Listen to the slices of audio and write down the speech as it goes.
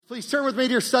Please turn with me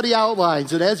to your study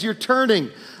outlines. And as you're turning,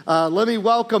 let me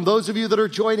welcome those of you that are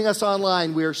joining us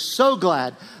online. We are so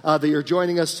glad that you're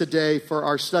joining us today for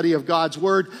our study of God's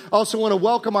Word. I also want to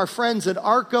welcome our friends in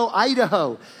Arco,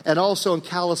 Idaho, and also in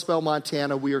Kalispell,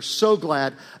 Montana. We are so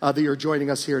glad that you're joining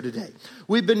us here today.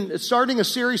 We've been starting a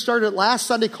series, started last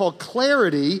Sunday, called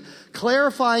Clarity,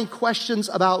 Clarifying Questions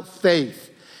About Faith.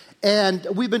 And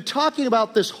we've been talking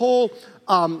about this whole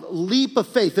leap of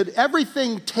faith, that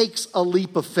everything takes a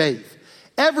leap of faith.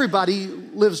 Everybody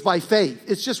lives by faith.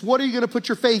 It's just, what are you going to put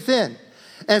your faith in?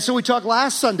 And so we talked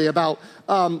last Sunday about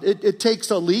it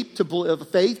takes a leap of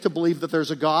faith to believe that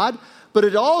there's a God, but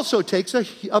it also takes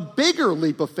a bigger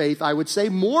leap of faith, I would say,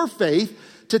 more faith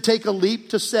to take a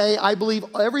leap to say, I believe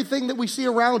everything that we see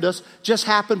around us just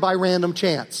happened by random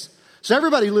chance. So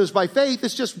everybody lives by faith.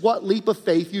 It's just what leap of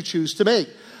faith you choose to make.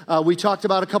 We talked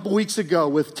about a couple weeks ago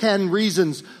with 10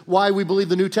 reasons why we believe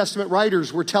the New Testament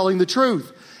writers were telling the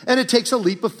truth. And it takes a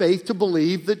leap of faith to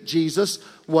believe that Jesus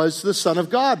was the Son of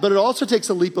God. But it also takes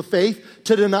a leap of faith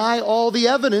to deny all the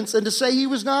evidence and to say he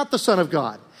was not the Son of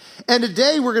God. And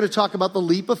today we're going to talk about the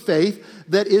leap of faith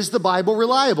that is the Bible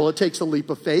reliable. It takes a leap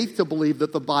of faith to believe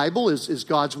that the Bible is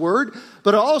God's Word.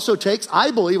 But it also takes,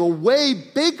 I believe, a way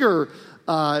bigger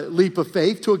leap of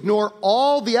faith to ignore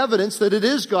all the evidence that it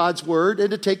is God's Word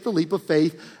and to take the leap of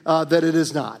faith that it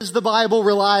is not. Is the Bible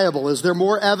reliable? Is there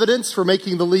more evidence for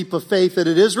making the leap of faith that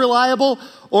it is reliable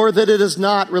or that it is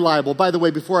not reliable? By the way,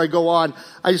 before I go on,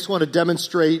 I just want to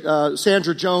demonstrate,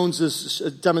 Sandra Jones is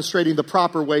demonstrating the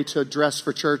proper way to dress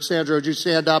for church. Sandra, would you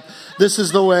stand up? This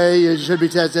is the way you should be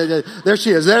tested. There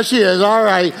she is. All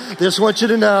right. Just want you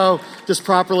to know, just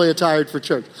properly attired for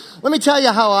church. Let me tell you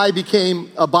how I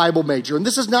became a Bible major. And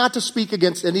this is not to speak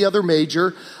against any other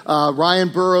major. Ryan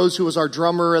Burrows, who was our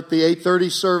drummer at the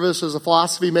 8:30 service, is a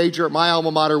philosophy major at my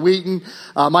alma mater, Wheaton.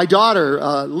 My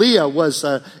daughter, Leah, was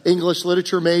an English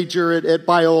literature major at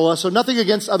Biola. So nothing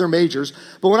against other majors.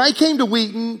 But when I came to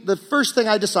Wheaton, the first thing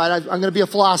I decided, I'm going to be a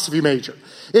philosophy major.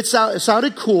 It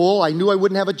sounded cool. I knew I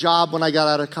wouldn't have a job when I got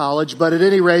out of college, but at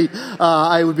any rate,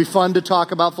 it would be fun to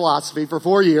talk about philosophy for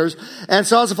 4 years. And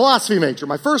so I was a philosophy major.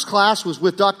 My first class was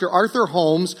with Dr. Arthur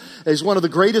Holmes. He's one of the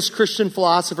greatest Christian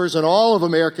philosophers in all of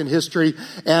American history,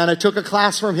 and I took a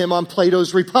class from him on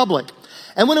Plato's Republic.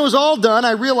 And when it was all done,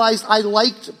 I realized I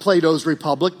liked Plato's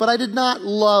Republic, but I did not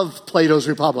love Plato's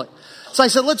Republic. So I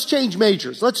said, let's change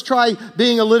majors. Let's try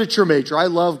being a literature major. I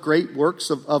love great works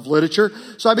of literature.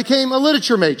 So I became a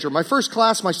literature major. My first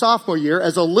class, my sophomore year,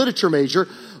 as a literature major,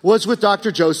 was with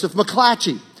Dr. Joseph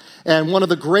McClatchy. And one of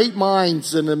the great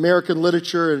minds in American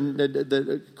literature and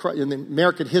in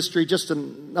American history, just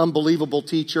an unbelievable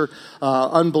teacher,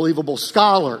 unbelievable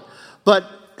scholar. But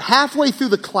halfway through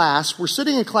the class, we're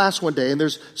sitting in class one day, and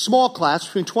there's a small class,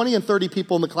 between 20 and 30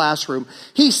 people in the classroom.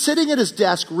 He's sitting at his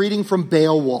desk reading from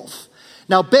Beowulf.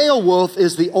 Now, Beowulf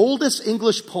is the oldest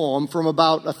English poem from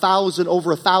about over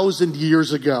 1,000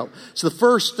 years ago. It's the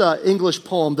first English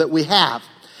poem that we have.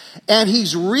 And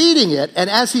he's reading it, and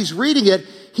as he's reading it,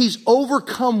 he's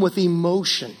overcome with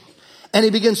emotion. And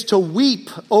he begins to weep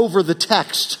over the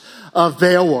text of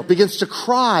Beowulf, begins to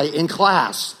cry in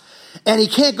class. And he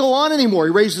can't go on anymore.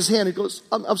 He raises his hand and goes,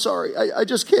 I'm sorry, I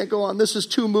just can't go on. This is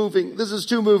too moving.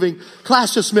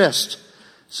 Class dismissed.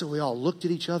 So we all looked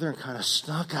at each other and kind of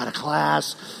snuck out of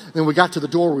class. And then we got to the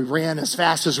door. We ran as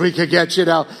fast as we could get,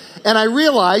 And I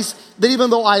realized that even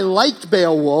though I liked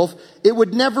Beowulf, it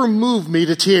would never move me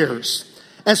to tears.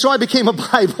 And so I became a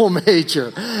Bible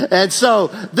major. And so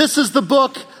this is the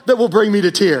book that will bring me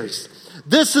to tears.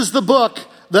 This is the book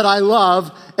that I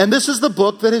love. And this is the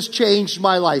book that has changed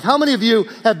my life. How many of you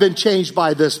have been changed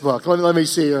by this book? Let me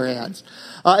see your hands.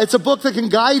 It's a book that can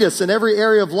guide us in every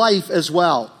area of life as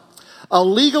well. A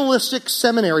legalistic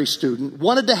seminary student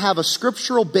wanted to have a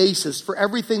scriptural basis for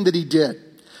everything that he did.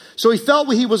 So he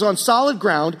felt he was on solid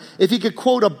ground if he could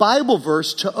quote a Bible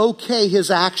verse to okay his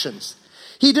actions.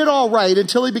 He did all right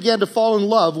until he began to fall in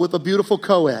love with a beautiful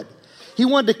co-ed. He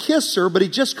wanted to kiss her, but he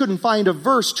just couldn't find a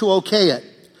verse to okay it.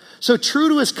 So true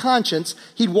to his conscience,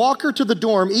 he'd walk her to the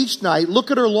dorm each night,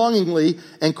 look at her longingly,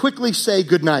 and quickly say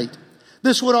goodnight.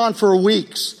 This went on for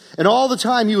weeks. And all the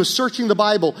time he was searching the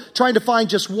Bible, trying to find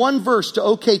just one verse to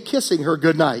okay kissing her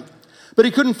goodnight. But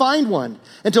he couldn't find one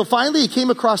until finally he came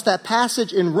across that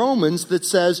passage in Romans that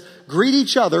says, greet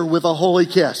each other with a holy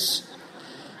kiss.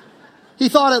 He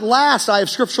thought, at last I have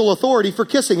scriptural authority for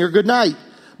kissing her goodnight.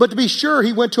 But to be sure,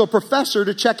 he went to a professor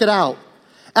to check it out.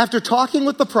 After talking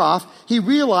with the prof, he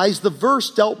realized the verse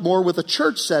dealt more with a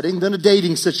church setting than a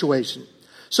dating situation.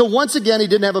 So once again, he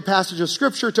didn't have a passage of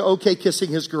scripture to okay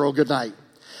kissing his girl goodnight.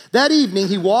 That evening,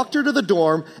 he walked her to the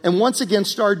dorm and once again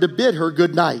started to bid her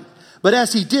good night. But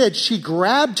as he did, she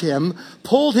grabbed him,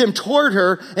 pulled him toward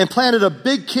her, and planted a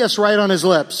big kiss right on his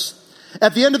lips.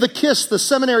 At the end of the kiss, the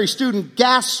seminary student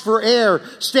gasps for air,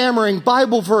 stammering,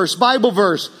 "Bible verse, Bible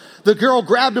verse." The girl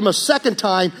grabbed him a second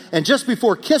time, and just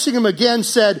before kissing him again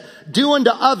said, "Do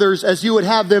unto others as you would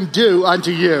have them do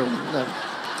unto you."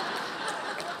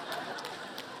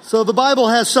 So the Bible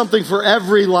has something for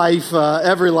every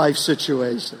life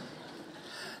situation.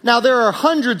 Now, there are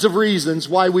hundreds of reasons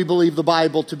why we believe the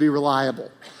Bible to be reliable.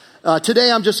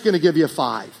 Today, I'm just going to give you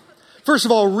 5. First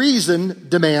of all, reason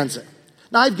demands it.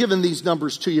 Now, I've given these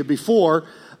numbers to you before,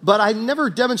 but I never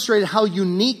demonstrated how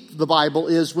unique the Bible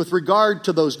is with regard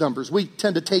to those numbers. We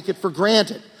tend to take it for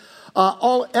granted.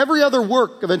 Every other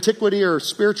work of antiquity or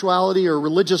spirituality or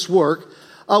religious work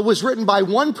was written by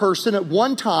one person at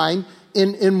one time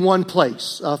in one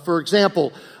place. For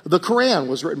example, the Quran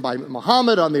was written by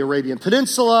Muhammad on the Arabian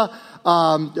Peninsula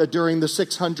during the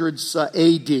 600s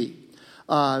AD.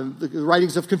 The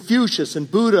writings of Confucius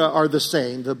and Buddha are the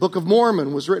same. The Book of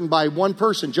Mormon was written by one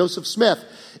person, Joseph Smith,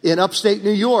 in upstate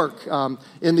New York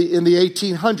in the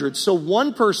 1800s. So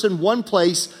one person, one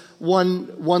place, one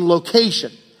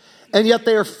location. And yet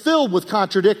they are filled with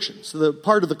contradictions. The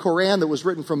part of the Quran that was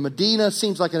written from Medina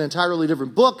seems like an entirely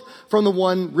different book from the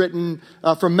one written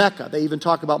from Mecca. They even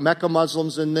talk about Mecca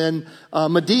Muslims and then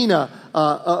Medina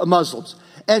Muslims.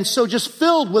 And so just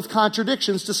filled with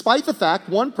contradictions, despite the fact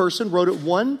one person wrote at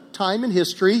one time in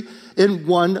history in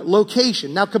one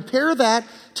location. Now compare that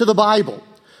to the Bible,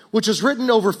 which was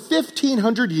written over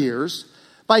 1,500 years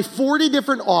by 40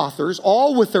 different authors,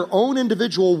 all with their own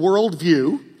individual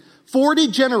worldview, 40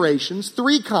 generations,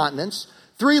 3 continents,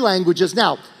 3 languages.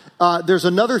 Now, there's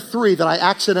another 3 that I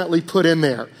accidentally put in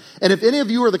there. And if any of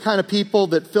you are the kind of people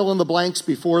that fill in the blanks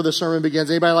before the sermon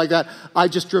begins, anybody like that, I've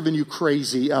just driven you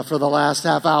crazy for the last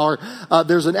half hour.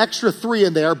 There's an extra 3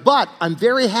 in there, but I'm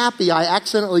very happy I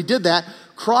accidentally did that.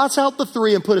 Cross out the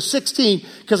 3 and put a 16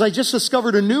 because I just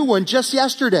discovered a new one just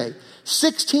yesterday.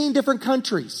 16 different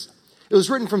countries. It was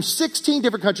written from 16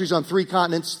 different countries on 3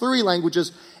 continents, 3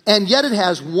 languages, and yet it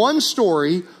has one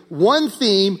story, one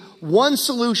theme, one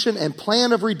solution, and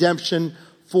plan of redemption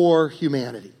for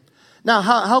humanity. Now,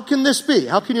 how can this be?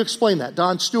 How can you explain that?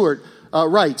 Don Stewart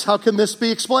writes, how can this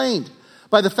be explained?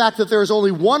 By the fact that there is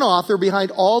only one author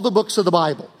behind all the books of the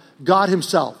Bible, God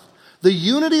himself. The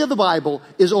unity of the Bible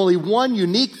is only one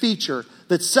unique feature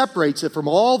that separates it from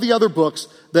all the other books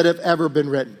that have ever been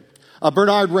written.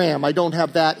 Bernard Ram, I don't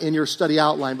have that in your study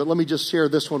outline, but let me just share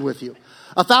this one with you.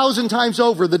 1,000 times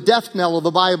over, the death knell of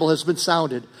the Bible has been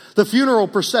sounded. The funeral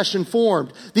procession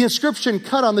formed, the inscription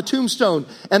cut on the tombstone,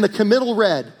 and the committal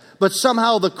read. But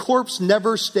somehow the corpse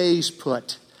never stays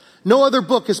put. No other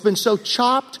book has been so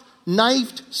chopped,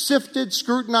 knifed, sifted,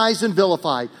 scrutinized, and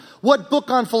vilified. What book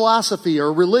on philosophy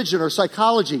or religion or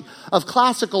psychology of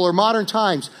classical or modern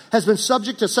times has been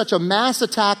subject to such a mass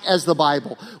attack as the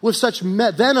Bible, with such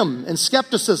venom and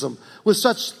skepticism, with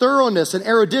such thoroughness and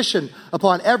erudition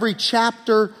upon every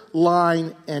chapter,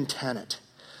 line, and tenet?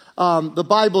 The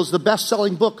Bible is the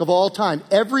best-selling book of all time.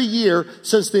 Every year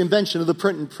since the invention of the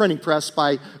printing press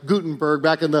by Gutenberg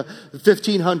back in the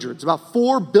 1500s. About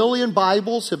 4 billion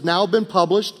Bibles have now been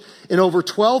published in over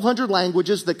 1,200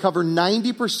 languages that cover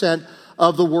 90%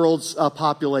 of the world's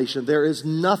population. There is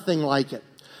nothing like it.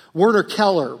 Werner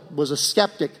Keller was a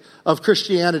skeptic of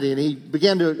Christianity, and he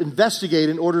began to investigate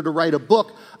in order to write a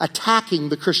book attacking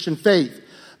the Christian faith.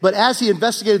 But as he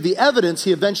investigated the evidence,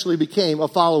 he eventually became a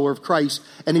follower of Christ,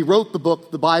 and he wrote the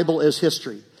book, The Bible is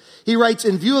History. He writes,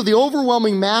 in view of the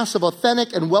overwhelming mass of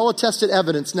authentic and well-attested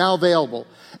evidence now available,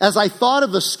 as I thought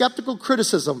of the skeptical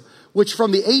criticism which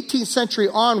from the 18th century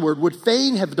onward would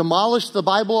fain have demolished the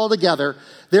Bible altogether,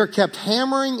 there kept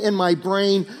hammering in my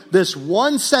brain this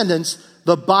one sentence,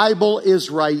 the Bible is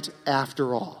right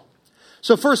after all.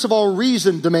 So first of all,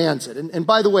 reason demands it. And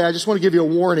by the way, I just want to give you a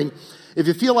warning. If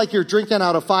you feel like you're drinking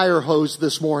out a fire hose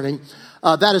this morning,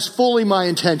 that is fully my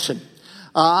intention.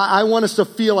 I want us to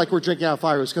feel like we're drinking out a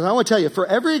fire hose, because I want to tell you, for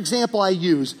every example I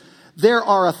use, there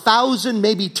are 1,000,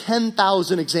 maybe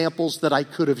 10,000 examples that I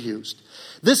could have used.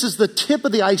 This is the tip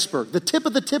of the iceberg, the tip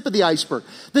of the iceberg.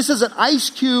 This is an ice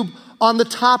cube on the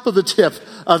top of the tip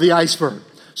of the iceberg.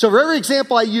 So for every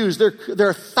example I use, there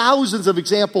are thousands of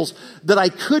examples that I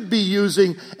could be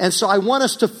using, and so I want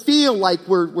us to feel like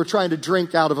we're trying to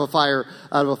drink out of a fire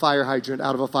hydrant,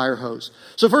 out of a fire hose.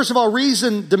 So first of all,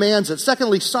 reason demands it.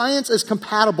 Secondly, science is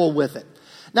compatible with it.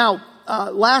 Now,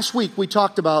 last week we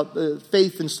talked about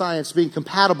faith and science being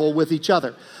compatible with each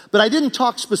other. But I didn't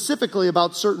talk specifically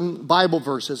about certain Bible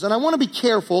verses. And I want to be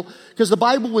careful because the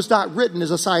Bible was not written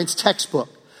as a science textbook.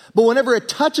 But whenever it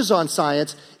touches on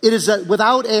science, it is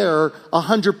without error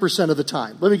 100% of the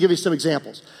time. Let me give you some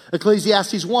examples.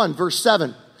 Ecclesiastes 1, verse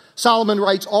 7. Solomon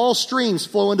writes, all streams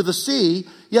flow into the sea,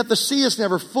 yet the sea is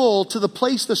never full. To the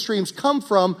place the streams come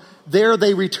from, there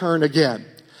they return again.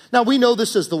 Now, we know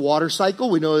this is the water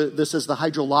cycle. We know this is the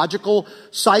hydrological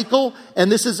cycle, and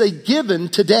this is a given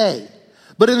today.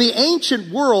 But in the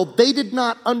ancient world, they did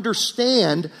not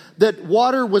understand that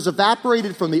water was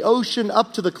evaporated from the ocean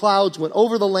up to the clouds, went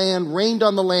over the land, rained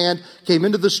on the land, came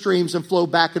into the streams, and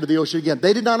flowed back into the ocean again.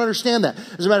 They did not understand that.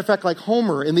 As a matter of fact, like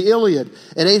Homer in the Iliad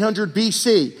in 800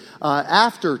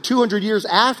 BC, 200 years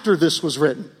after this was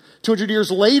written, 200 years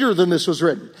later than this was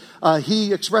written,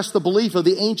 he expressed the belief of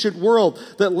the ancient world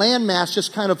that landmass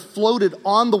just kind of floated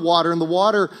on the water, and the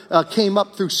water came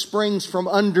up through springs from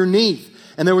underneath.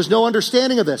 And there was no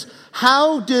understanding of this.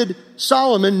 How did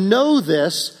Solomon know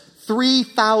this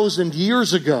 3,000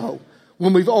 years ago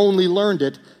when we've only learned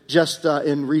it just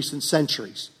in recent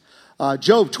centuries?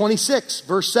 Job 26,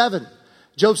 verse 7.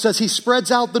 Job says he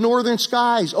spreads out the northern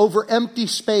skies over empty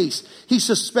space. He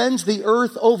suspends the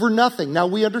earth over nothing. Now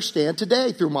we understand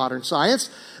today through modern science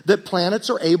that planets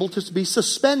are able to be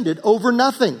suspended over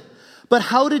nothing. But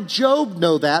how did Job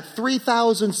know that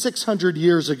 3,600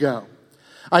 years ago?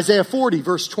 Isaiah 40,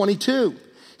 verse 22.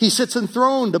 He sits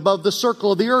enthroned above the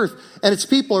circle of the earth, and its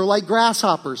people are like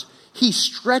grasshoppers. He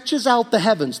stretches out the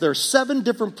heavens. There are 7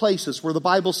 different places where the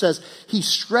Bible says he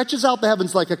stretches out the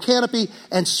heavens like a canopy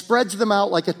and spreads them out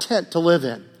like a tent to live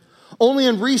in. Only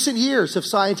in recent years have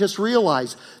scientists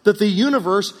realized that the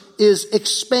universe is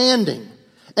expanding.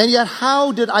 And yet,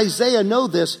 how did Isaiah know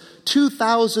this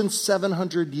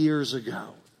 2,700 years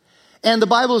ago? And the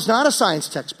Bible is not a science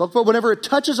textbook, but whenever it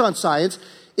touches on science,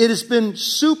 it has been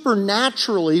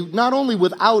supernaturally, not only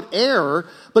without error,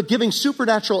 but giving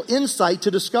supernatural insight to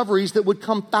discoveries that would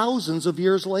come thousands of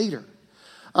years later.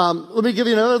 Let me give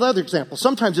you another example.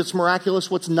 Sometimes it's miraculous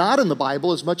what's not in the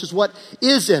Bible as much as what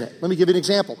is in it. Let me give you an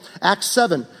example. Acts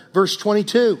 7, verse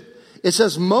 22. It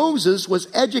says, Moses was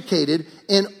educated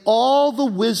in all the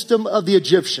wisdom of the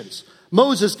Egyptians.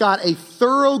 Moses got a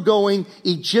thoroughgoing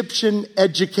Egyptian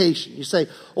education. You say,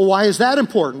 well, why is that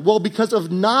important? Well, because of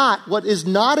what is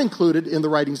not included in the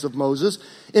writings of Moses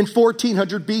in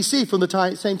 1400 BC from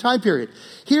the same time period.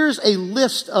 Here's a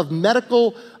list of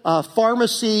medical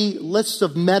pharmacy, lists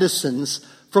of medicines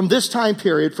from this time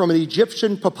period from an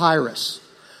Egyptian papyrus.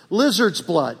 Lizard's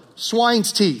blood,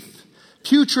 swine's teeth,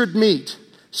 putrid meat,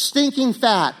 stinking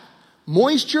fat,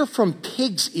 moisture from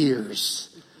pig's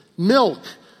ears, milk,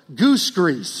 goose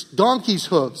grease, donkey's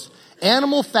hooves,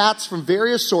 animal fats from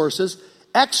various sources,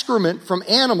 excrement from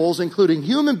animals, including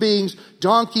human beings,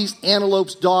 donkeys,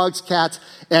 antelopes, dogs, cats,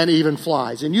 and even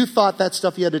flies. And you thought that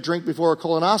stuff you had to drink before a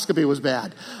colonoscopy was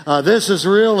bad. This is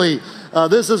really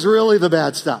the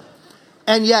bad stuff.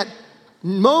 And yet,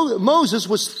 Moses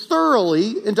was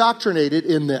thoroughly indoctrinated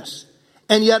in this.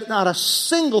 And yet, not a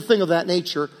single thing of that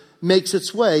nature makes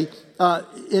its way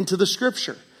into the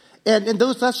Scripture. And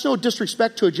that's no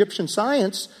disrespect to Egyptian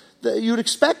science. You would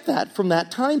expect that from that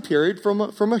time period from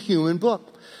a human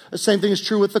book. The same thing is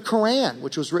true with the Quran,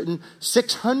 which was written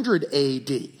 600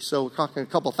 AD. So we're talking a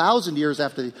couple thousand years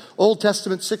after the Old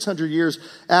Testament, 600 years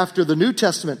after the New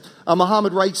Testament.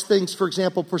 Muhammad writes things, for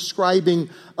example, prescribing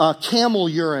camel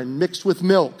urine mixed with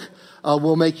milk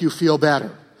will make you feel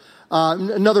better.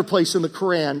 Another place in the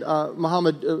Quran,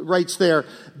 Muhammad writes there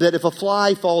that if a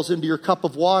fly falls into your cup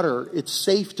of water, it's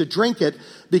safe to drink it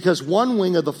because one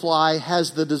wing of the fly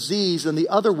has the disease and the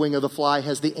other wing of the fly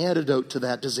has the antidote to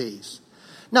that disease.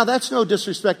 Now, that's no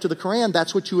disrespect to the Quran.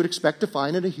 That's what you would expect to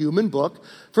find in a human book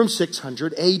from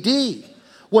 600 AD.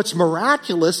 What's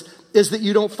miraculous is that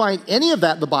you don't find any of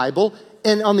that in the Bible,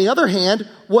 and on the other hand,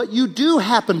 what you do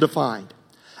happen to find.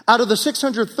 Out of the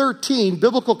 613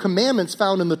 biblical commandments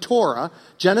found in the Torah,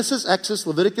 Genesis, Exodus,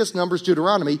 Leviticus, Numbers,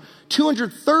 Deuteronomy,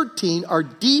 213 are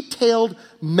detailed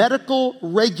medical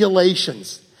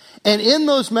regulations. And in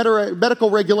those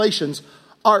medical regulations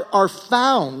are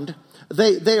found,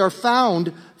 they are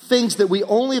found things that we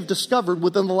only have discovered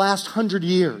within the last 100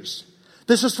 years.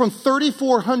 This is from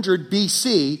 3400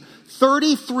 BC,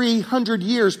 3,300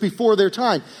 years before their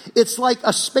time. It's like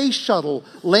a space shuttle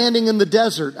landing in the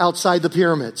desert outside the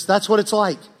pyramids. That's what it's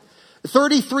like.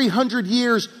 3,300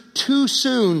 years too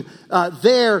soon,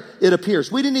 there it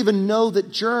appears. We didn't even know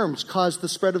that germs caused the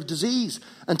spread of disease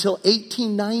until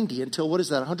 1890, until,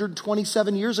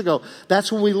 127 years ago.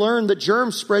 That's when we learned that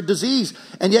germs spread disease.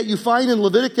 And yet you find in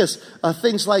Leviticus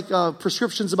things like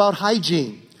prescriptions about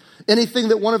hygiene. Anything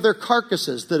that one of their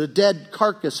carcasses, that a dead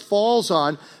carcass falls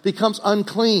on, becomes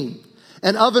unclean.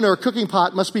 An oven or a cooking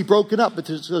pot must be broken up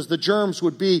because the germs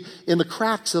would be in the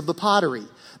cracks of the pottery.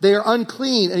 They are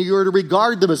unclean, and you are to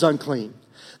regard them as unclean.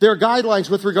 There are guidelines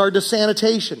with regard to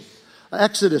sanitation.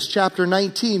 Exodus chapter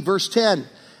 19, verse 10.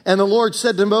 And the Lord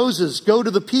said to Moses, go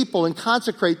to the people and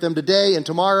consecrate them today and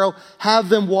tomorrow. Have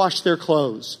them wash their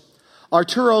clothes.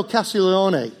 Arturo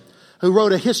Castiglione, who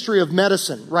wrote a history of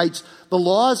medicine, writes, the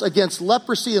laws against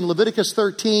leprosy in Leviticus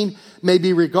 13 may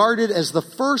be regarded as the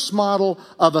first model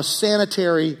of a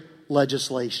sanitary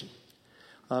legislation.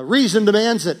 Reason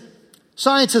demands it.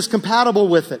 Science is compatible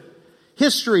with it.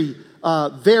 History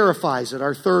verifies it.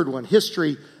 Our third one,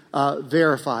 history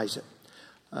verifies it.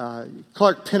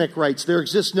 Clark Pinnock writes, there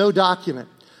exists no document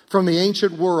from the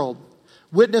ancient world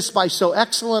witnessed by so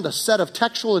excellent a set of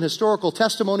textual and historical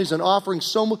testimonies and offering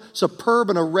so superb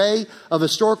an array of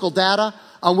historical data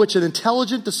on which an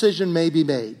intelligent decision may be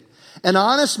made. An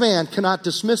honest man cannot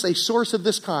dismiss a source of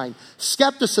this kind.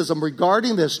 Skepticism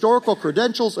regarding the historical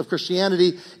credentials of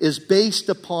Christianity is based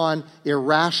upon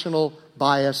irrational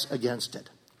bias against it.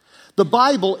 The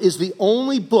Bible is the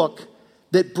only book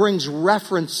that brings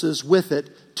references with it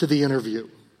to the interview.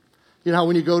 You know how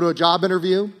when you go to a job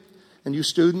interview, and you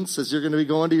students, as you're going to be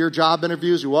going to your job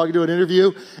interviews, you walk into an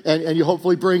interview, and you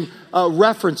hopefully bring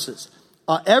references.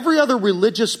 Every other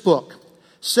religious book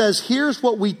says, here's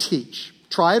what we teach.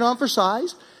 Try it on for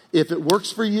size. If it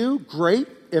works for you, great.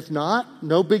 If not,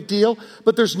 no big deal.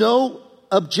 But there's no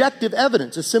objective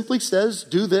evidence. It simply says,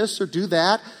 do this or do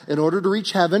that in order to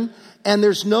reach heaven. And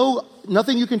there's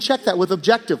nothing you can check that with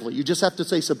objectively. You just have to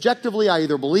say subjectively, I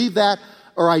either believe that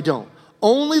or I don't.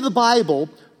 Only the Bible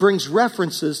brings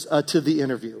references to the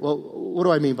interview. Well, what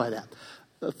do I mean by that?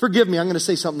 Forgive me, I'm going to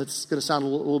say something that's going to sound a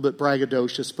little bit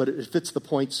braggadocious, but it fits the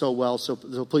point so well, so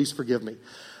please forgive me.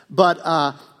 But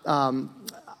I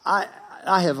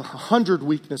have 100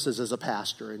 weaknesses as a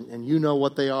pastor, and you know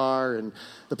what they are, and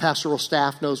the pastoral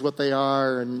staff knows what they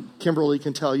are, and Kimberly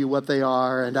can tell you what they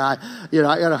are, and I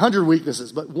got 100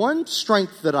 weaknesses. But one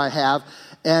strength that I have,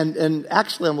 and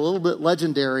actually I'm a little bit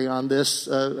legendary on this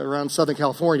around Southern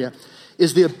California,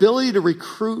 is the ability to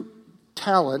recruit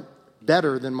talent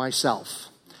better than myself.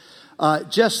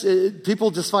 People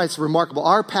just find it's remarkable.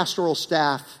 Our pastoral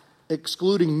staff,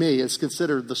 excluding me, is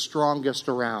considered the strongest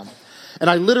around. And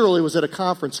I literally was at a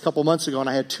conference a couple months ago, and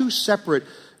I had two separate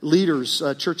leaders,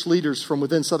 church leaders from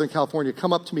within Southern California,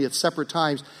 come up to me at separate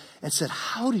times and said,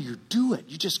 how do you do it?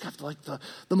 You just got like the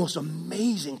most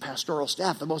amazing pastoral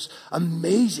staff, the most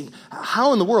amazing.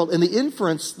 How in the world? And the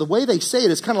inference, the way they say it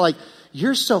is kind of like,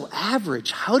 you're so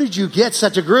average. How did you get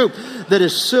such a group that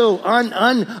is so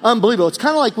unbelievable? It's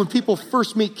kind of like when people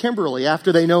first meet Kimberly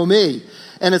after they know me.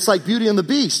 And it's like Beauty and the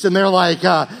Beast. And they're like,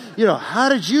 how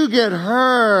did you get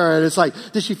her? And it's like,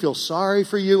 did she feel sorry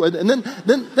for you? And then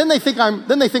they think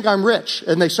I'm rich.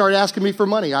 And they start asking me for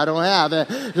money I don't have.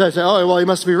 And I say, oh, well, he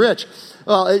must be rich.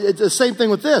 Well, it's the same thing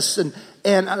with this. And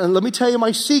let me tell you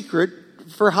my secret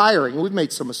for hiring. We've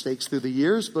made some mistakes through the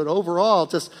years, but overall,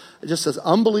 just this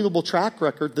unbelievable track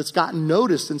record that's gotten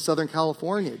noticed in Southern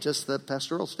California. Just the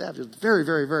pastoral staff is very,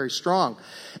 very, very strong.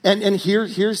 And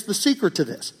here's the secret to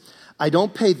this. I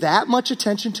don't pay that much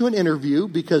attention to an interview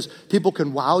because people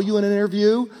can wow you in an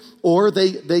interview, or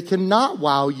they can not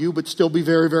wow you but still be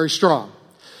very, very strong.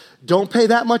 Don't pay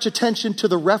that much attention to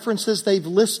the references they've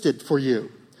listed for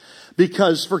you.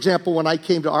 Because, for example, when I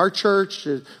came to our church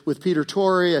with Peter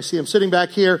Torrey, I see him sitting back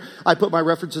here, I put my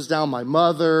references down, my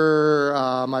mother,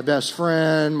 my best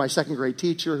friend, my second grade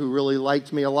teacher who really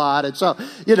liked me a lot. And so,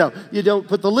 you don't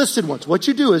put the listed ones. What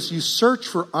you do is you search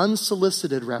for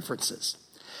unsolicited references.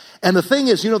 And the thing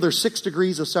is, there's 6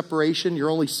 degrees of separation. You're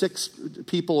only 6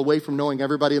 people away from knowing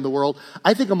everybody in the world.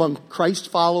 I think among Christ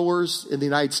followers in the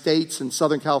United States and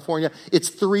Southern California, it's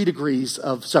 3 degrees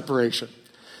of separation.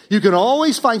 You can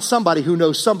always find somebody who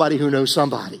knows somebody who knows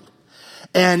somebody.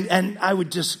 And I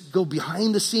would just go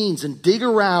behind the scenes and dig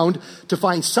around to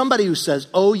find somebody who says,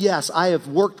 oh yes, I have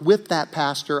worked with that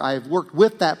pastor, I have worked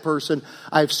with that person,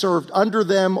 I've served under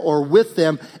them or with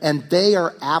them, and they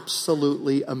are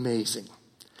absolutely amazing.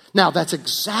 Now, that's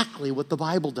exactly what the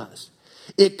Bible does.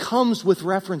 It comes with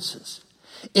references.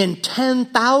 In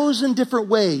 10,000 different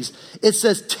ways, it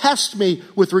says, test me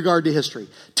with regard to history.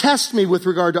 Test me with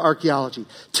regard to archaeology.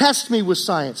 Test me with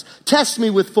science. Test me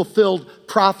with fulfilled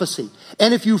prophecy.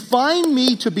 And if you find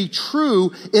me to be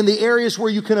true in the areas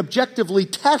where you can objectively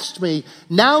test me,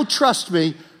 now trust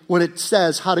me when it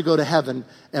says how to go to heaven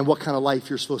and what kind of life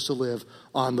you're supposed to live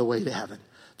on the way to heaven.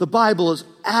 The Bible is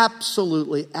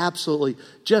absolutely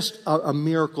just a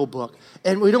miracle book.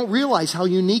 And we don't realize how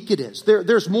unique it is.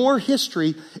 There's more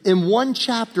history in one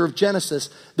chapter of Genesis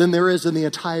than there is in the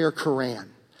entire Quran.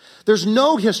 There's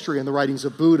no history in the writings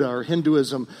of Buddha or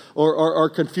Hinduism or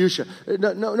Confucius.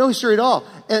 No history at all.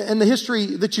 And the history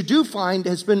that you do find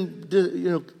has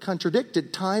been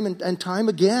contradicted time and time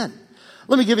again.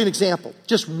 Let me give you an example.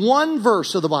 Just one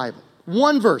verse of the Bible.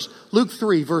 One verse. Luke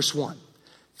 3, verse 1.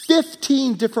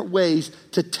 15 different ways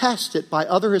to test it by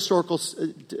other historical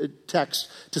texts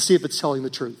to see if it's telling the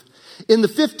truth. In the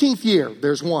 15th year,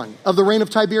 there's one. Of the reign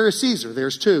of Tiberius Caesar,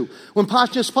 there's 2. When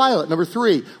Pontius Pilate, number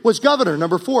 3, was governor,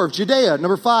 number 4, of Judea,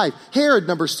 number 5. Herod,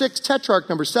 number 6. Tetrarch,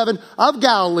 number 7. Of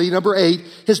Galilee, number 8.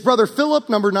 His brother Philip,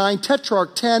 number 9.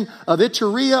 Tetrarch, 10. Of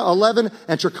Iturea, 11.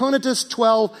 And Trachonitis,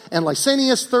 12. And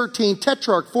Lysanias, 13.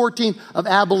 Tetrarch, 14. Of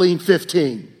Abilene,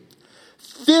 15.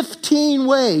 15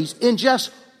 ways in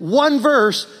just one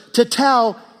verse to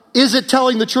tell, is it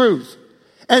telling the truth?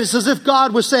 And it's as if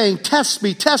God was saying, test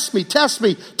me, test me, test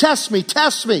me, test me,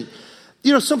 test me.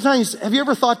 Sometimes, have you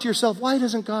ever thought to yourself, why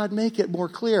doesn't God make it more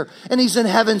clear? And he's in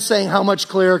heaven saying, how much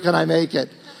clearer can I make it?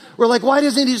 We're like, why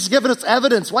doesn't he just give us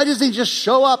evidence? Why doesn't he just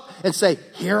show up and say,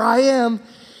 here I am?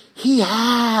 He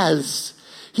has.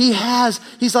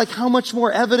 He's like, how much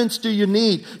more evidence do you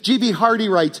need? G.B. Hardy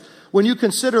writes, when you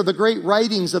consider the great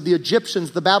writings of the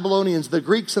Egyptians, the Babylonians, the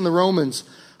Greeks, and the Romans,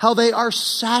 how they are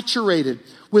saturated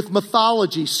with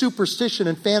mythology, superstition,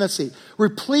 and fantasy,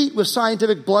 replete with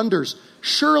scientific blunders.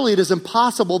 Surely it is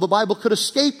impossible the Bible could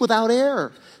escape without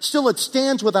error. Still, it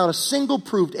stands without a single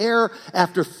proved error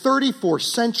after 34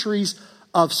 centuries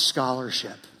of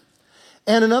scholarship.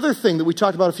 And another thing that we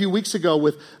talked about a few weeks ago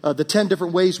with the 10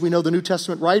 different ways we know the New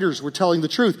Testament writers were telling the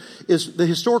truth is the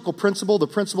historical principle, the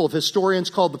principle of historians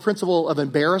called the principle of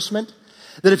embarrassment.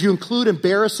 That if you include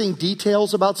embarrassing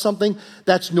details about something,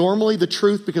 that's normally the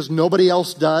truth because nobody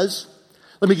else does.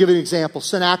 Let me give you an example.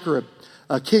 Sennacherib,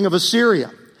 king of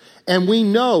Assyria. And we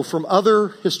know from other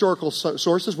historical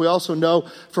sources, we also know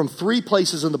from 3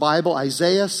 places in the Bible,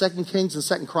 Isaiah, 2 Kings,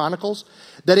 and 2 Chronicles,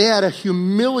 that he had a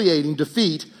humiliating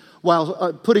defeat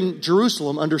while putting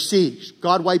Jerusalem under siege.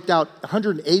 God wiped out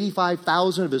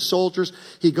 185,000 of his soldiers.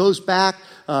 He goes back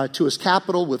to his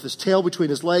capital with his tail between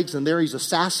his legs, and there he's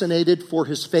assassinated for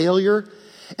his failure.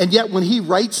 And yet when he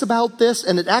writes about this,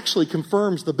 and it actually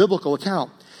confirms the biblical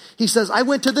account, he says, I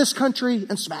went to this country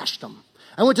and smashed them.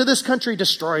 I went to this country,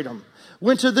 destroyed them.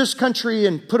 Went to this country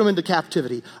and put them into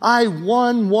captivity. I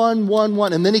won.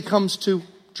 And then he comes to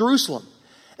Jerusalem.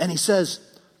 And he says,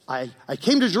 I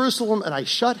came to Jerusalem and I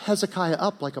shut Hezekiah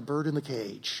up like a bird in the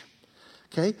cage.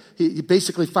 Okay? He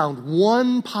basically found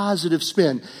one positive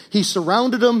spin. He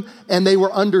surrounded them and they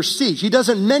were under siege. He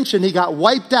doesn't mention he got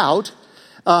wiped out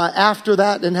after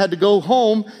that and had to go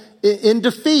home in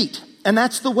defeat. And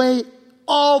that's the way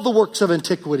all the works of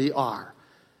antiquity are,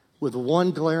 with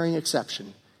one glaring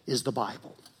exception, is the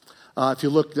Bible. If you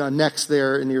look next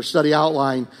there in your study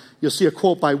outline, you'll see a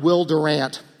quote by Will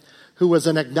Durant, who was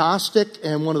an agnostic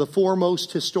and one of the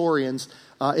foremost historians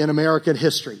in American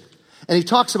history. And he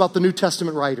talks about the New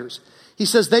Testament writers. He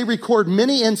says they record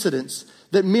many incidents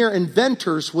that mere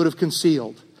inventors would have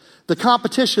concealed. The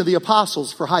competition of the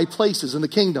apostles for high places in the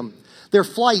kingdom, their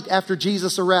flight after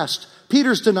Jesus' arrest,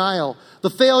 Peter's denial, the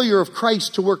failure of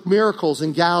Christ to work miracles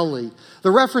in Galilee,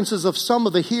 the references of some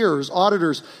of the hearers,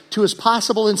 auditors, to his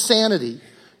possible insanity.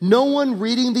 No one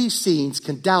reading these scenes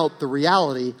can doubt the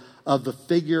reality of the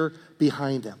figure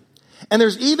behind them. And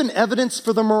there's even evidence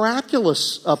for the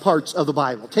miraculous parts of the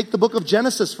Bible. Take the book of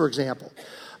Genesis, for example.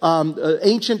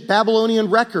 Ancient Babylonian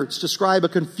records describe a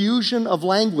confusion of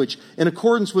language in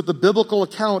accordance with the biblical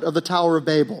account of the Tower of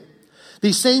Babel.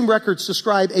 These same records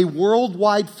describe a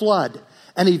worldwide flood,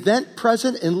 an event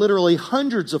present in literally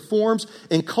hundreds of forms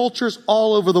in cultures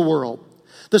all over the world.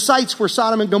 The sites where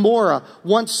Sodom and Gomorrah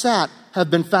once sat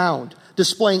have been found,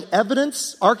 displaying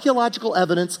evidence, archaeological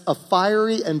evidence of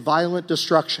fiery and violent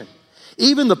destruction.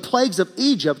 Even the plagues of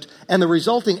Egypt and the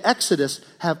resulting exodus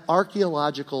have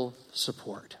archaeological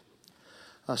support.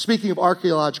 Speaking of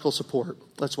archaeological support,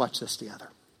 let's watch this together.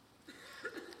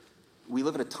 We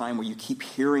live at a time where you keep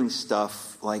hearing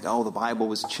stuff like, oh, the Bible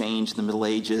was changed in the Middle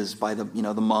Ages by the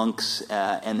monks,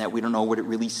 and that we don't know what it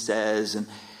really says.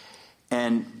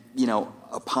 And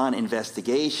upon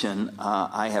investigation,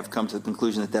 I have come to the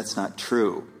conclusion that that's not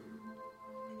true.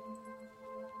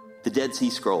 The Dead Sea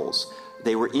Scrolls,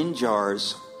 they were in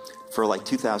jars for like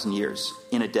 2,000 years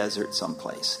in a desert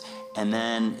someplace. And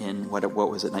then in, what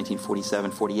was it,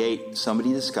 1947, 48,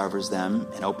 somebody discovers them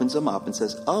and opens them up and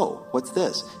says, oh, what's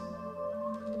this?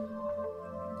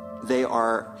 They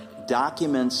are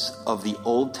documents of the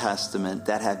Old Testament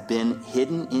that have been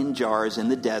hidden in jars in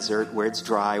the desert where it's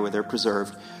dry, where they're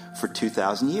preserved for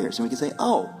 2,000 years. And we can say,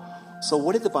 oh, so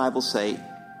what did the Bible say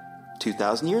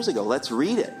 2,000 years ago. Let's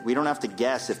read it. We don't have to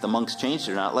guess if the monks changed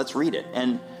it or not. Let's read it.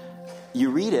 And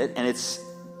you read it, and it's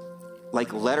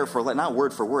like letter for letter, not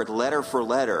word for word, letter for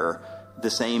letter, the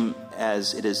same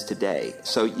as it is today.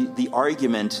 So the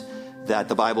argument that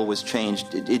the Bible was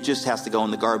changed, it just has to go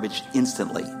in the garbage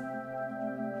instantly.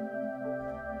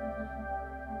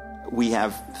 We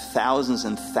have thousands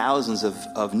and thousands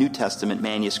of New Testament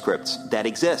manuscripts that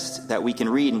exist that we can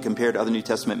read and compare to other New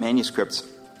Testament manuscripts.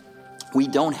 We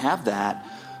don't have that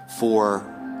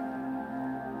for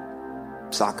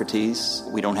Socrates.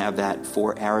 We don't have that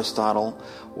for Aristotle.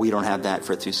 We don't have that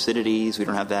for Thucydides. We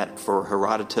don't have that for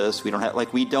Herodotus.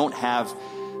 We don't have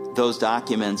those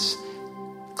documents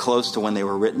close to when they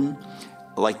were written.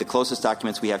 Like, the closest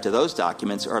documents we have to those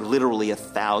documents are literally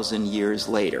 1,000 years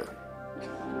later.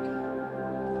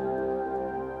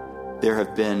 There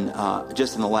have been,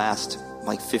 just in the last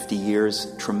 50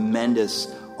 years,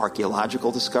 tremendous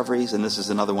archaeological discoveries, and this is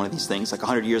another one of these things.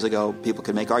 100 years ago, people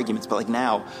could make arguments, but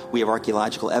now we have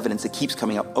archaeological evidence that keeps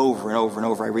coming up over and over and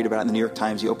over. I read about it in the New York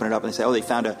Times. You open it up and they say, oh, they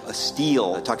found a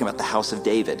stele talking about the House of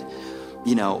David.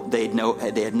 They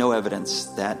had no evidence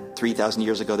that 3,000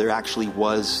 years ago there actually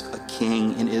was a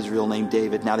king in Israel named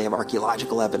David. Now they have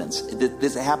archaeological evidence.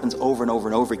 This happens over and over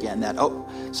and over again, that,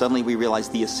 suddenly we realize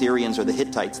the Assyrians or the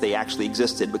Hittites, they actually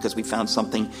existed because we found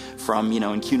something from,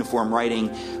 in cuneiform writing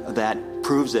that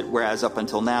proves it, whereas up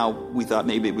until now we thought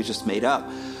maybe it was just made up.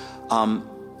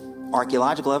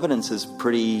 Archaeological evidence is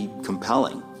pretty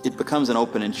compelling. It becomes an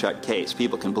open and shut case.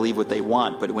 People can believe what they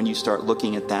want, but when you start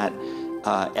looking at that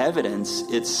evidence,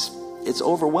 it's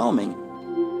overwhelming.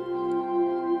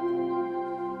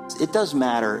 It does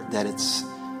matter that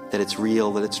it's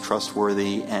real, that it's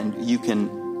trustworthy, and you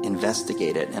can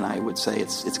investigate it. And I would say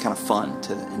it's kind of fun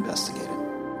to investigate it.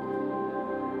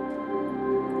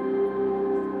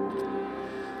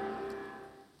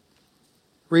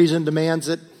 Reason demands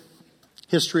it.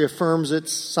 History affirms it.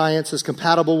 Science is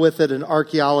compatible with it, and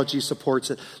archaeology supports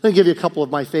it. Let me give you a couple of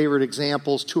my favorite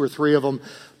examples, 2 or 3 of them.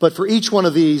 But for each one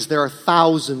of these, there are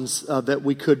thousands that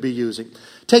we could be using.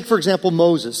 Take, for example,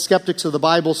 Moses. Skeptics of the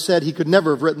Bible said he could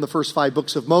never have written the first 5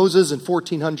 books of Moses in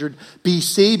 1400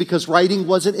 BC because writing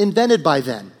wasn't invented by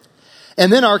then. And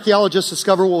then archaeologists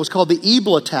discovered what was called the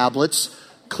Ebla tablets,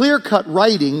 clear-cut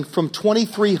writing from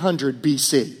 2300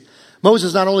 BC.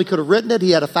 Moses not only could have written it, he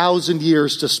had 1,000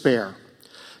 years to spare.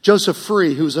 Joseph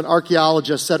Free, who's an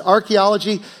archaeologist, said,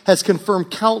 archaeology has confirmed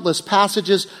countless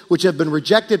passages which have been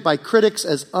rejected by critics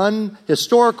as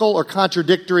unhistorical or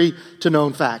contradictory to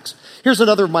known facts. Here's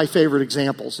another of my favorite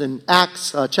examples. In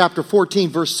Acts chapter 14,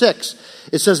 verse 6,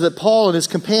 it says that Paul and his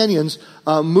companions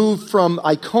moved from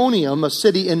Iconium, a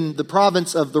city in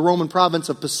the Roman province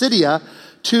of Pisidia,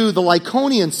 to the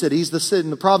Lycaonian cities, in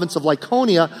the province of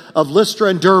Lycaonia, of Lystra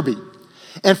and Derbe.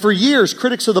 And for years,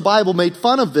 critics of the Bible made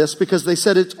fun of this because they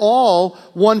said it's all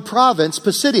one province,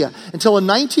 Pisidia. Until in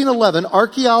 1911,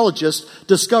 archaeologists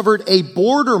discovered a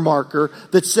border marker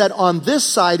that said on this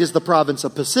side is the province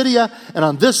of Pisidia and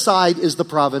on this side is the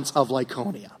province of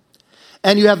Lycaonia.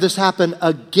 And you have this happen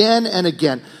again and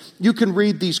again. You can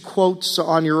read these quotes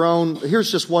on your own. Here's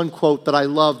just one quote that I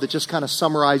love that just kind of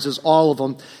summarizes all of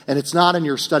them, and it's not in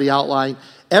your study outline.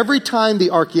 Every time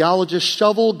the archaeologist's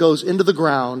shovel goes into the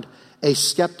ground, a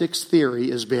skeptic's theory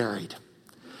is buried.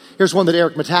 Here's one that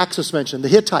Eric Metaxas mentioned, the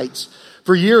Hittites.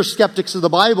 For years, skeptics of the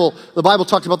Bible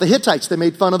talked about the Hittites. They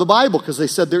made fun of the Bible because they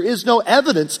said there is no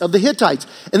evidence of the Hittites.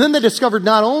 And then they discovered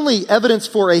not only evidence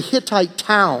for a Hittite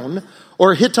town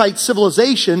or a Hittite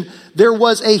civilization, there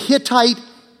was a Hittite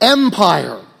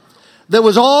empire that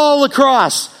was all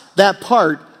across that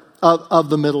part of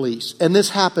the Middle East. And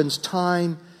this happens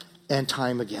time and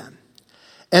time again.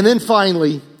 And then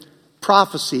finally,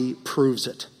 prophecy proves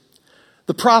it.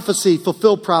 The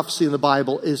fulfilled prophecy in the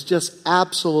Bible is just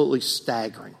absolutely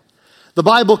staggering. The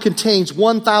Bible contains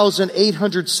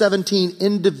 1,817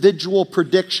 individual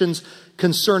predictions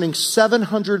concerning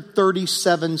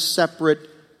 737 separate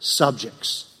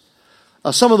subjects.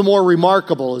 Some of the more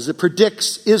remarkable is it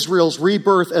predicts Israel's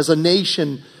rebirth as a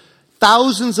nation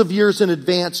thousands of years in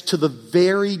advance to the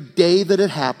very day that it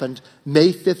happened,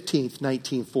 May 15th,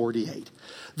 1948.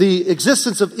 The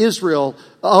existence of Israel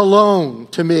alone,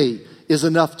 to me, is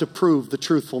enough to prove the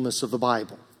truthfulness of the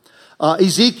Bible.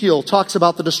 Ezekiel talks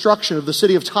about the destruction of the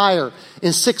city of Tyre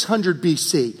in 600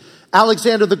 BC.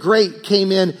 Alexander the Great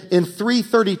came in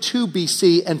 332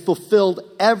 BC and fulfilled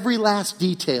every last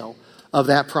detail of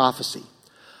that prophecy.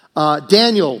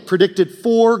 Daniel predicted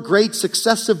 4 great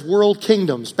successive world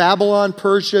kingdoms, Babylon,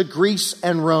 Persia, Greece,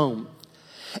 and Rome.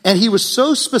 And he was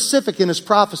so specific in his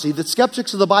prophecy that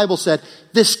skeptics of the Bible said,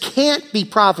 this can't be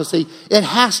prophecy, it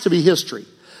has to be history.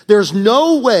 There's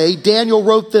no way Daniel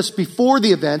wrote this before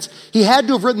the events. He had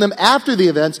to have written them after the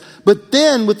events. But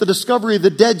then with the discovery of the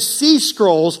Dead Sea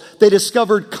Scrolls, they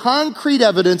discovered concrete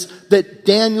evidence that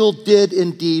Daniel did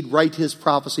indeed write his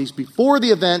prophecies before the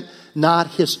event,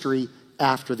 not history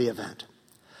after the event.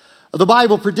 The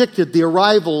Bible predicted the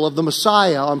arrival of the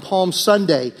Messiah on Palm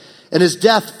Sunday and his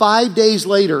death 5 days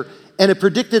later, and it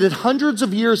predicted it hundreds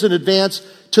of years in advance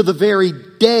to the very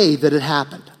day that it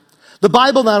happened. The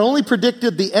Bible not only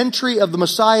predicted the entry of the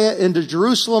Messiah into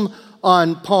Jerusalem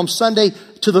on Palm Sunday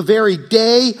to the very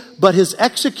day, but his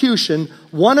execution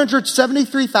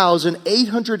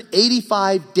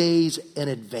 173,885 days in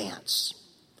advance.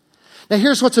 Now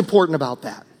here's what's important about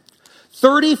that.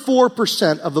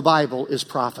 34% of the Bible is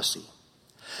prophecy.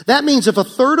 That means if a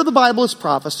third of the Bible is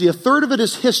prophecy, a third of it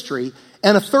is history,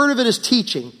 and a third of it is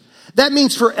teaching, that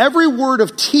means for every word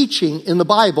of teaching in the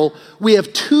Bible, we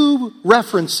have 2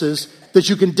 references that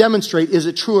you can demonstrate, is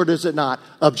it true or is it not,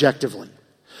 objectively.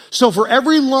 So for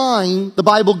every line the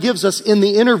Bible gives us in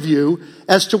the interview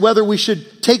as to whether we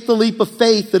should take the leap of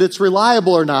faith that it's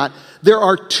reliable or not, there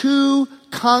are 2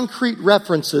 concrete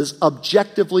references,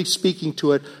 objectively speaking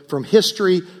to it, from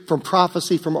history, from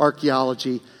prophecy, from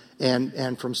archaeology,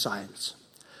 and from science.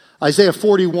 Isaiah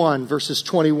 41, verses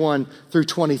 21 through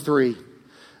 23.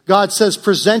 God says,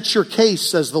 present your case,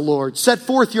 says the Lord. Set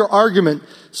forth your argument,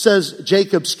 says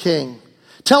Jacob's king.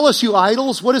 Tell us, you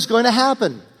idols, what is going to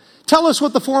happen. Tell us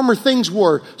what the former things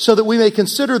were, so that we may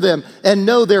consider them and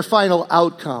know their final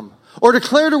outcome. Or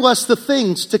declare to us the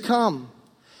things to come.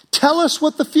 Tell us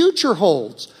what the future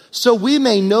holds, so we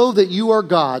may know that you are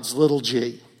God's little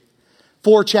g.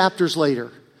 4 chapters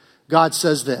later, God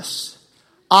says this,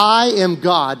 I am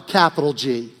God, capital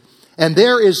G, and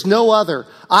there is no other.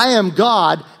 I am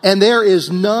God, and there is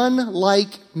none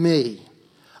like me.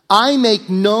 I make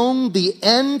known the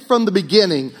end from the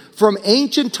beginning, from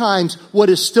ancient times what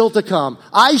is still to come.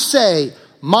 I say,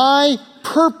 my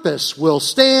purpose will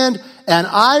stand, and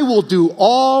I will do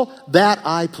all that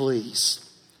I please.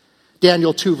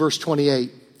 Daniel 2, verse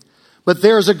 28. But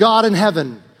there is a God in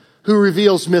heaven who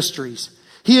reveals mysteries.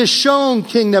 He has shown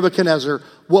King Nebuchadnezzar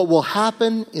what will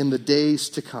happen in the days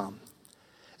to come.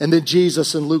 And then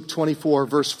Jesus in Luke 24,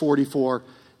 verse 44,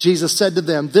 Jesus said to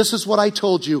them, this is what I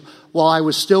told you while I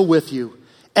was still with you.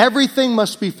 Everything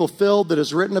must be fulfilled that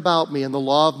is written about me in the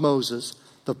law of Moses,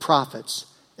 the prophets,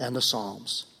 and the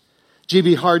Psalms.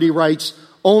 G.B. Hardy writes,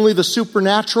 only the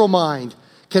supernatural mind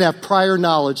can have prior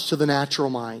knowledge to the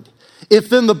natural mind. If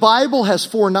then the Bible has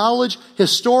foreknowledge,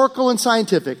 historical and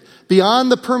scientific,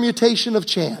 beyond the permutation of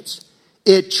chance,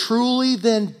 it truly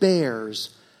then bears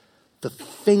the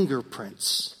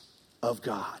fingerprints of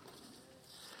God.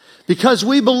 Because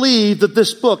we believe that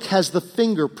this book has the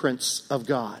fingerprints of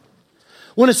God.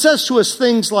 When it says to us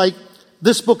things like,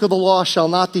 this book of the law shall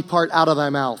not depart out of thy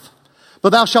mouth, but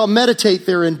thou shalt meditate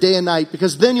therein day and night,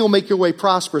 because then you'll make your way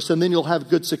prosperous and then you'll have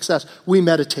good success. We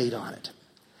meditate on it.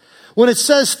 When it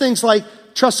says things like,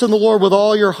 trust in the Lord with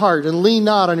all your heart and lean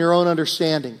not on your own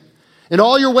understanding. In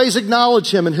all your ways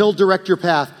acknowledge him and he'll direct your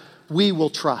path. We will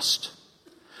trust.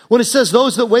 When it says,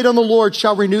 those that wait on the Lord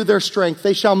shall renew their strength.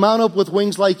 They shall mount up with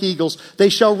wings like eagles. They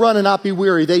shall run and not be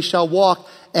weary. They shall walk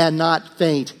and not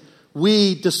faint.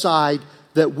 We decide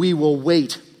that we will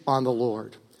wait on the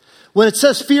Lord. When it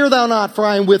says, fear thou not, for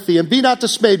I am with thee, and be not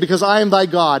dismayed, because I am thy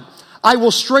God. I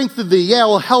will strengthen thee, yea, I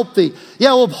will help thee, yea,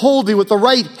 I will uphold thee with the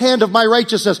right hand of my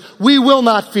righteousness. We will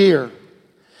not fear.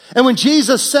 And when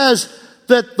Jesus says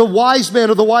that the wise man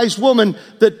or the wise woman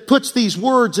that puts these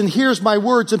words and hears my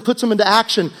words and puts them into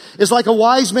action is like a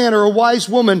wise man or a wise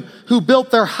woman who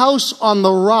built their house on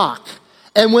the rock.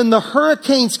 And when the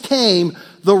hurricanes came,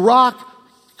 the rock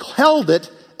held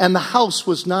it and the house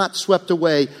was not swept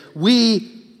away. We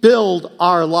build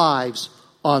our lives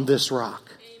on this rock.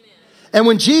 And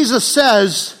when Jesus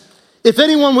says, if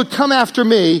anyone would come after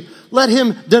me, let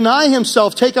him deny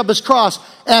himself, take up his cross,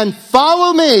 and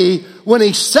follow me, when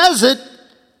he says it,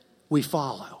 we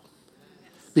follow.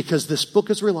 Because this book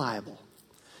is reliable.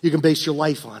 You can base your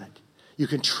life on it. You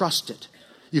can trust it.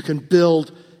 You can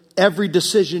build every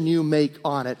decision you make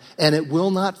on it, and it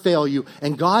will not fail you.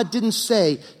 And God didn't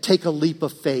say, take a leap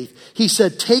of faith. He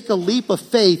said, take a leap of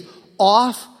faith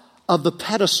off of the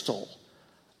pedestal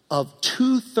of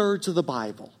 2/3 of the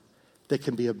Bible that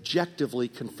can be objectively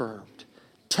confirmed.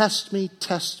 Test me,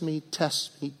 test me,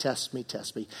 test me, test me,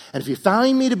 test me. And if you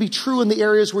find me to be true in the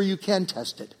areas where you can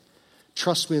test it,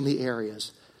 trust me in the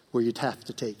areas where you'd have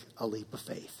to take a leap of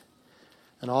faith.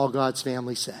 And all God's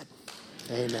family said,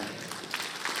 amen.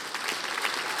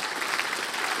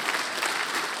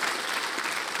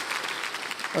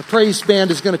 Our praise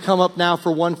band is going to come up now for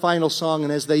one final song,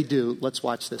 and as they do, let's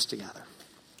watch this together.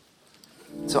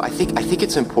 So I think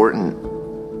it's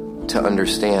important to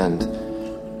understand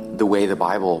the way the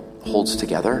Bible holds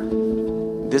together.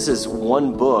 This is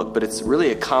one book, but it's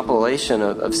really a compilation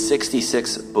of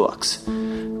 66 books,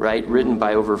 right? Written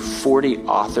by over 40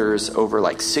 authors over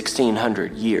like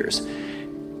 1,600 years.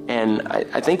 And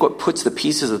I think what puts the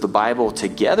pieces of the Bible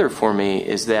together for me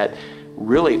is that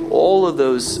really all of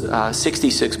those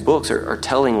 66 books are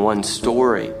telling one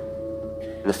story.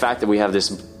 And the fact that we have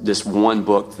this one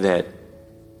book that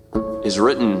is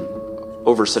written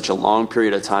over such a long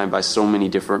period of time by so many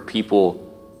different people,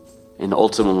 and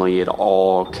ultimately it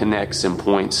all connects and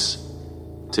points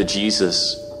to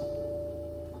Jesus,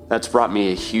 that's brought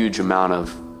me a huge amount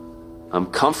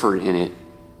of comfort in it,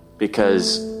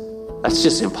 because that's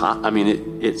just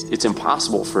it's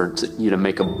impossible for you to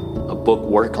make a book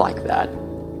work like that.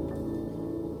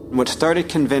 What started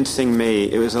convincing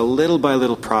me, it was a little by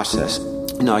little process.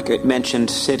 Like it mentioned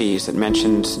cities, it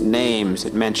mentions names,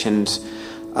 it mentions,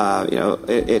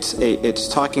 it's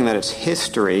talking that it's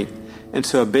history. And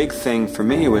so a big thing for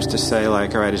me was to say,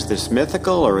 like, all right, is this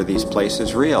mythical or are these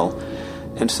places real?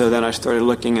 And so then I started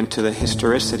looking into the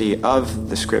historicity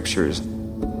of the scriptures.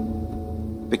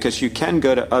 Because you can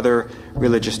go to other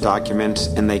religious documents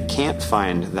and they can't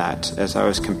find that, as I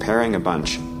was comparing a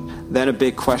bunch. Then a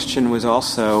big question was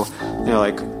also,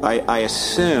 I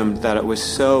assumed that it was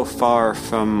so far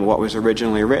from what was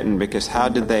originally written, because how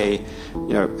do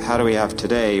we have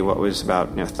today what was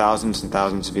about thousands and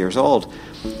thousands of years old?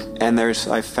 And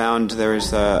I found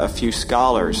there's a few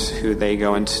scholars who they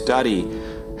go and study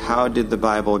how did the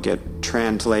Bible get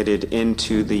translated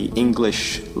into the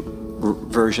English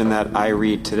version that I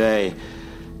read today.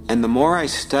 And the more I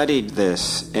studied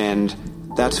this, and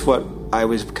that's what I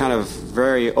was kind of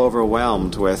very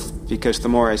overwhelmed with, because the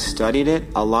more I studied it,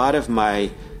 a lot of my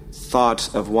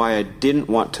thoughts of why I didn't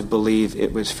want to believe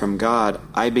it was from God,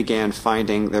 I began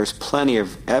finding there's plenty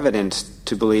of evidence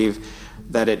to believe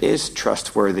that it is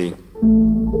trustworthy.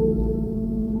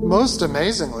 Most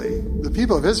amazingly, the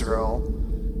people of Israel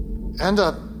end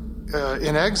up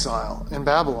in exile in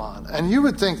Babylon. And you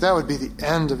would think that would be the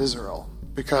end of Israel,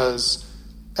 because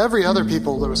every other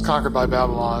people that was conquered by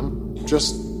Babylon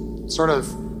just sort of,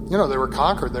 they were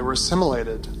conquered, they were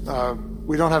assimilated.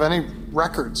 We don't have any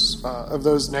records of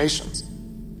those nations.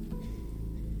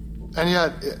 And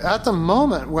yet, at the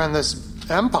moment when this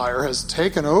empire has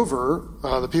taken over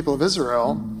the people of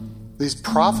Israel, these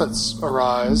prophets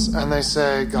arise and they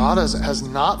say, God has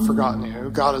not forgotten you,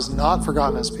 God has not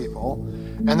forgotten his people.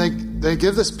 And they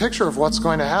give this picture of what's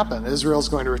going to happen. Israel's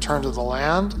going to return to the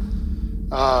land,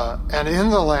 and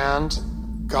in the land,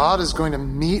 God is going to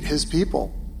meet his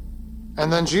people.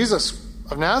 And then Jesus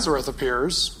of Nazareth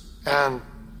appears, and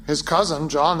his cousin,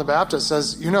 John the Baptist,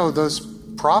 says, those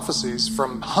prophecies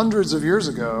from hundreds of years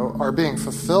ago are being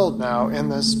fulfilled now in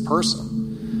this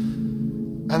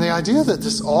person. And the idea that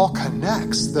this all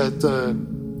connects, that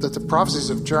the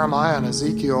prophecies of Jeremiah and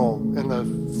Ezekiel in the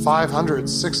 500s,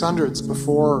 600s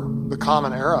before the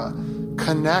Common Era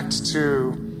connect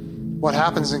to what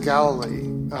happens in Galilee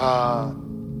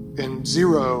in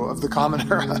 0 of the Common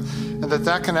Era, and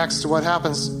that connects to what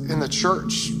happens in the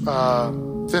church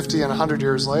 50 and 100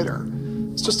 years later.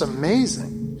 It's just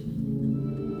amazing.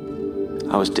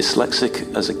 I was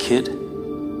dyslexic as a kid,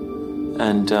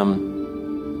 and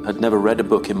I'd never read a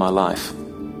book in my life.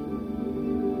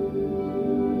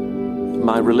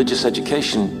 My religious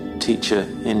education teacher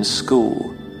in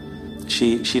school,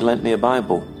 she lent me a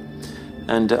Bible,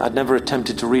 and I'd never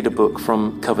attempted to read a book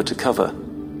from cover to cover.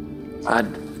 I'd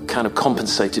kind of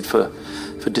compensated for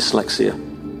dyslexia.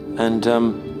 And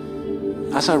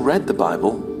as I read the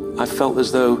Bible, I felt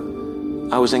as though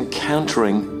I was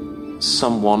encountering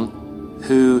someone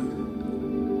who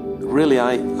really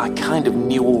I kind of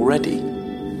knew already.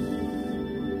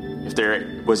 If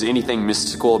there was anything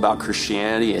mystical about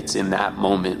Christianity, it's in that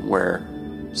moment where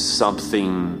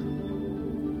something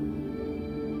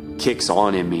kicks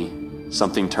on in me,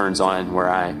 something turns on, where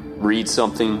I read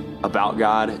something about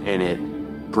God and it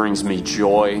brings me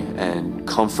joy and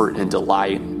comfort and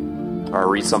delight, or I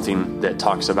read something that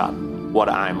talks about what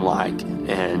I'm like,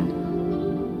 and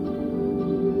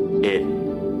it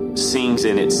sings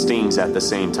and it stings at the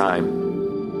same time.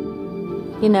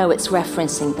 It's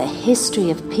referencing the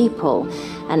history of people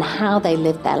and how they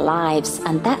lived their lives,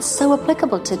 and that's so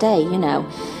applicable today,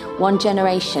 one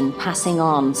generation passing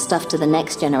on stuff to the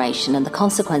next generation and the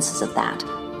consequences of that.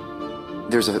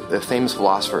 There's a famous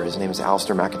philosopher, his name is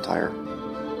Alistair McIntyre,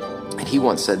 and he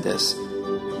once said this.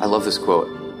 I love this quote.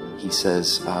 He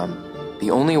says, The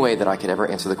only way that I could ever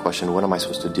answer the question, what am I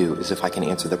supposed to do, is if I can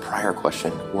answer the prior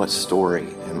question, what story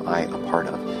am I a part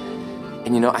of?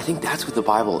 And I think that's what the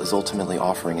Bible is ultimately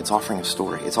offering. It's offering a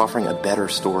story. It's offering a better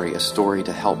story, a story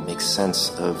to help make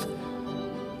sense of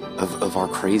our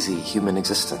crazy human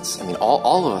existence. I mean,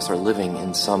 all of us are living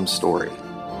in some story.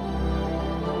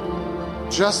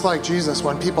 Just like Jesus,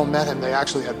 when people met him, they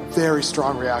actually had very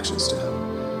strong reactions to him.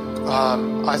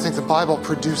 I think the Bible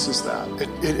produces that.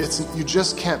 You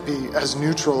just can't be as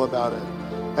neutral about it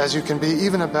as you can be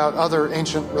even about other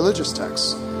ancient religious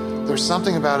texts. There's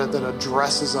something about it that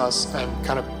addresses us and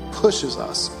kind of pushes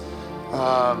us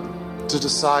to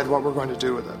decide what we're going to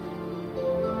do with it.